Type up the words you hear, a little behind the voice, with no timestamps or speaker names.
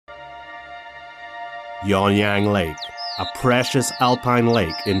Yonyang Lake, a precious alpine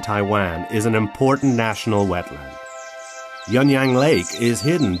lake in Taiwan, is an important national wetland. Yonyang Lake is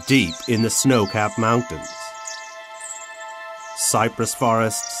hidden deep in the snow-capped mountains. Cypress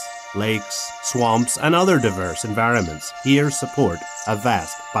forests, lakes, swamps, and other diverse environments here support a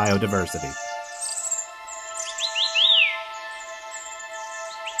vast biodiversity.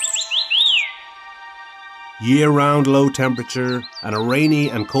 Year-round low temperature and a rainy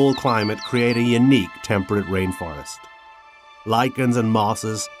and cold climate create a unique temperate rainforest. Lichens and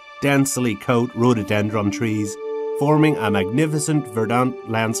mosses densely coat rhododendron trees, forming a magnificent verdant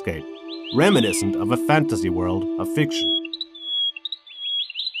landscape, reminiscent of a fantasy world of fiction.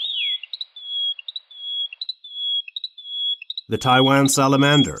 The Taiwan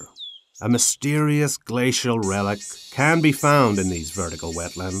salamander, a mysterious glacial relic, can be found in these vertical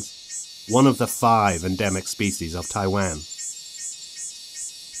wetlands, one of the 5 endemic species of Taiwan.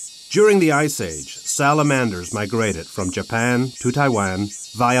 During the Ice Age, salamanders migrated from Japan to Taiwan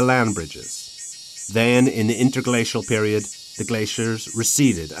via land bridges. Then, in the interglacial period, the glaciers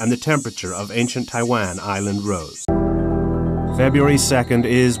receded and the temperature of ancient Taiwan island rose. February 2nd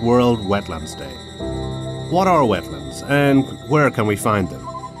is World Wetlands Day. What are wetlands, and where can we find them?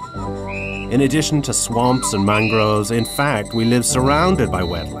 In addition to swamps and mangroves, in fact, we live surrounded by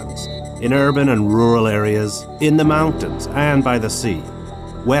wetlands, in urban and rural areas, in the mountains, and by the sea.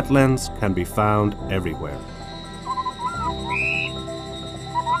 Wetlands can be found everywhere.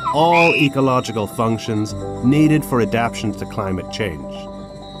 All ecological functions needed for adaptation to climate change.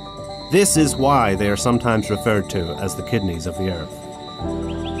 This is why they are sometimes referred to as the kidneys of the earth.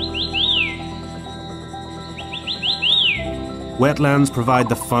 Wetlands provide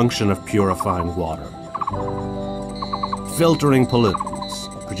the function of purifying water, filtering pollutants,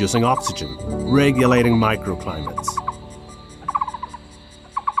 producing oxygen, regulating microclimates.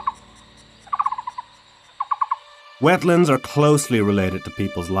 Wetlands are closely related to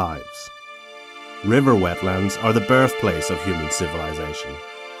people's lives. River wetlands are the birthplace of human civilization.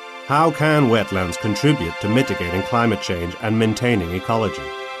 How can wetlands contribute to mitigating climate change and maintaining ecology?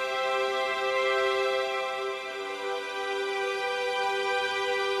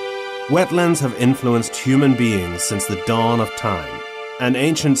 Wetlands have influenced human beings since the dawn of time, and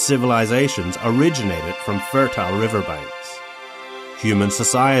ancient civilizations originated from fertile riverbanks. Human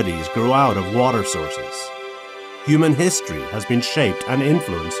societies grew out of water sources. Human history has been shaped and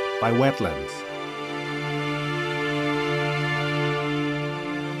influenced by wetlands.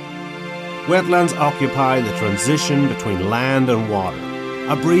 Wetlands occupy the transition between land and water,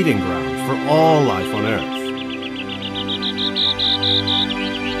 a breeding ground for all life on Earth.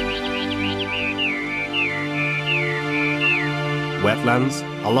 Wetlands,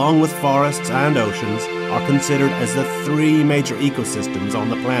 along with forests and oceans, are considered as the 3 major ecosystems on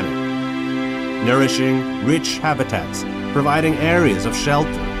the planet. Nourishing, rich habitats, providing areas of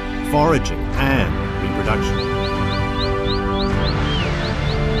shelter, foraging, and reproduction.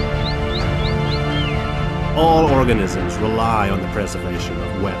 All organisms rely on the preservation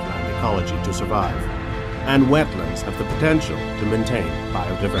of wetland ecology to survive, and wetlands have the potential to maintain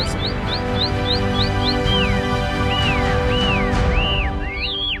biodiversity.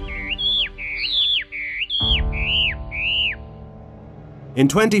 In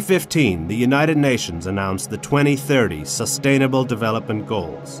 2015, the United Nations announced the 2030 Sustainable Development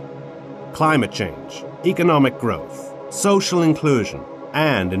Goals. Climate change, economic growth, social inclusion,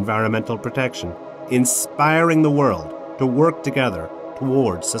 and environmental protection, inspiring the world to work together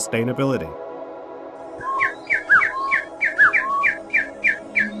towards sustainability.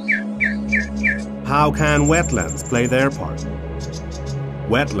 How can wetlands play their part?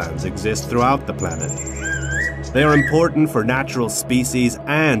 Wetlands exist throughout the planet. They are important for natural species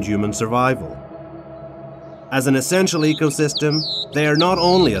and human survival. As an essential ecosystem, they are not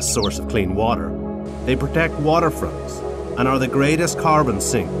only a source of clean water, they protect waterfronts and are the greatest carbon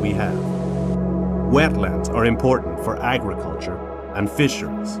sink we have. Wetlands are important for agriculture and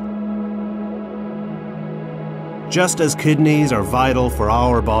fisheries. Just as kidneys are vital for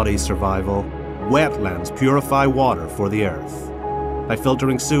our body's survival, wetlands purify water for the earth by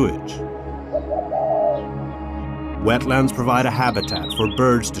filtering sewage. Wetlands provide a habitat for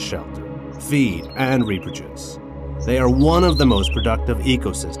birds to shelter, feed, and reproduce. They are one of the most productive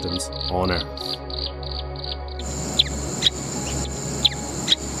ecosystems on Earth.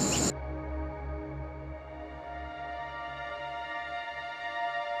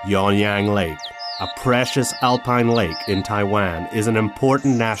 Yonyang Lake, a precious alpine lake in Taiwan, is an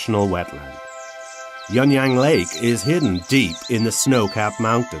important national wetland. Yonyang Lake is hidden deep in the snow-capped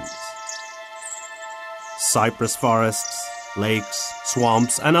mountains. Cypress forests, lakes,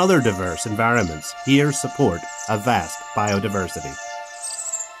 swamps, and other diverse environments here support a vast biodiversity.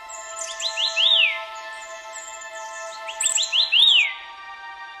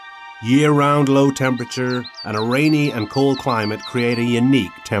 Year-round low temperature and a rainy and cold climate create a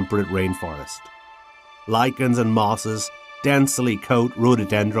unique temperate rainforest. Lichens and mosses densely coat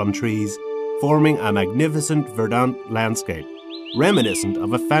rhododendron trees, forming a magnificent verdant landscape, reminiscent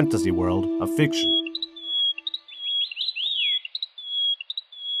of a fantasy world of fiction.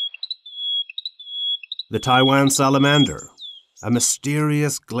 The Taiwan salamander, a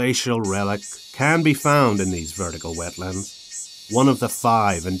mysterious glacial relic, can be found in these vertical wetlands, one of the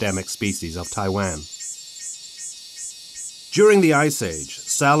 5 endemic species of Taiwan. During the Ice Age,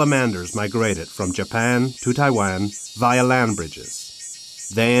 salamanders migrated from Japan to Taiwan via land bridges.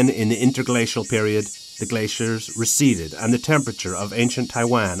 Then, in the interglacial period, the glaciers receded and the temperature of ancient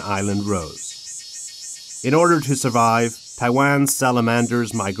Taiwan island rose. In order to survive, Taiwan's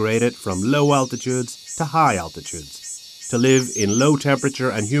salamanders migrated from low altitudes to high altitudes to live in low temperature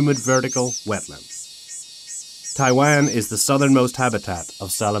and humid vertical wetlands. Taiwan is the southernmost habitat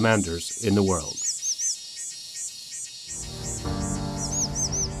of salamanders in the world.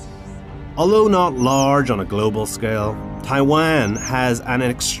 Although not large on a global scale, Taiwan has an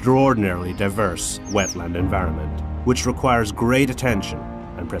extraordinarily diverse wetland environment, which requires great attention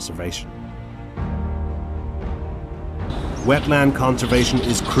and preservation. Wetland conservation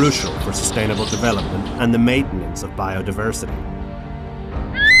is crucial for sustainable development and the maintenance of biodiversity.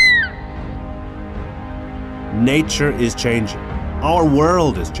 Nature is changing. Our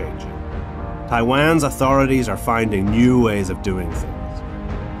world is changing. Taiwan's authorities are finding new ways of doing things.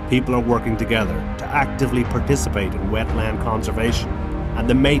 People are working together to actively participate in wetland conservation and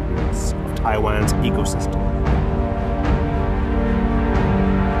the maintenance of Taiwan's ecosystem.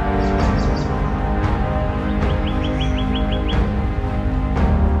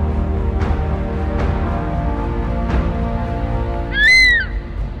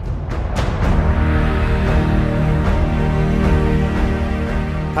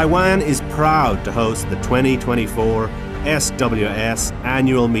 Taiwan is proud to host the 2024 SWS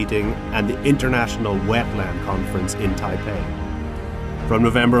annual meeting and the International Wetland Conference in Taipei. From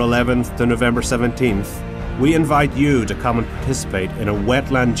November 11th to November 17th, we invite you to come and participate in a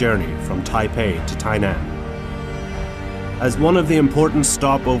wetland journey from Taipei to Tainan. As one of the important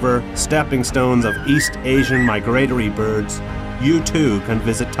stopover stepping stones of East Asian migratory birds, you too can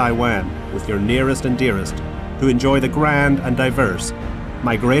visit Taiwan with your nearest and dearest to enjoy the grand and diverse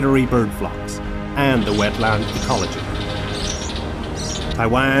migratory bird flocks and the wetland ecology.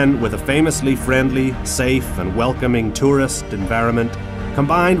 Taiwan, with a famously friendly, safe and welcoming tourist environment,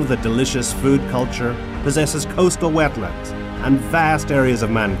 combined with a delicious food culture, possesses coastal wetlands and vast areas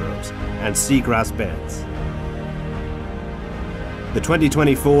of mangroves and seagrass beds. The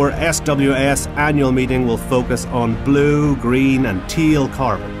 2024 SWS annual meeting will focus on blue, green and teal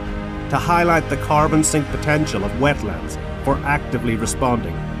carbon to highlight the carbon sink potential of wetlands for actively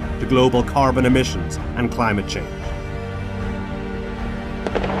responding to global carbon emissions and climate change.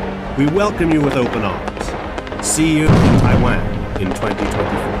 We welcome you with open arms. See you in Taiwan in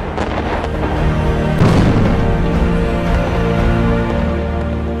 2024.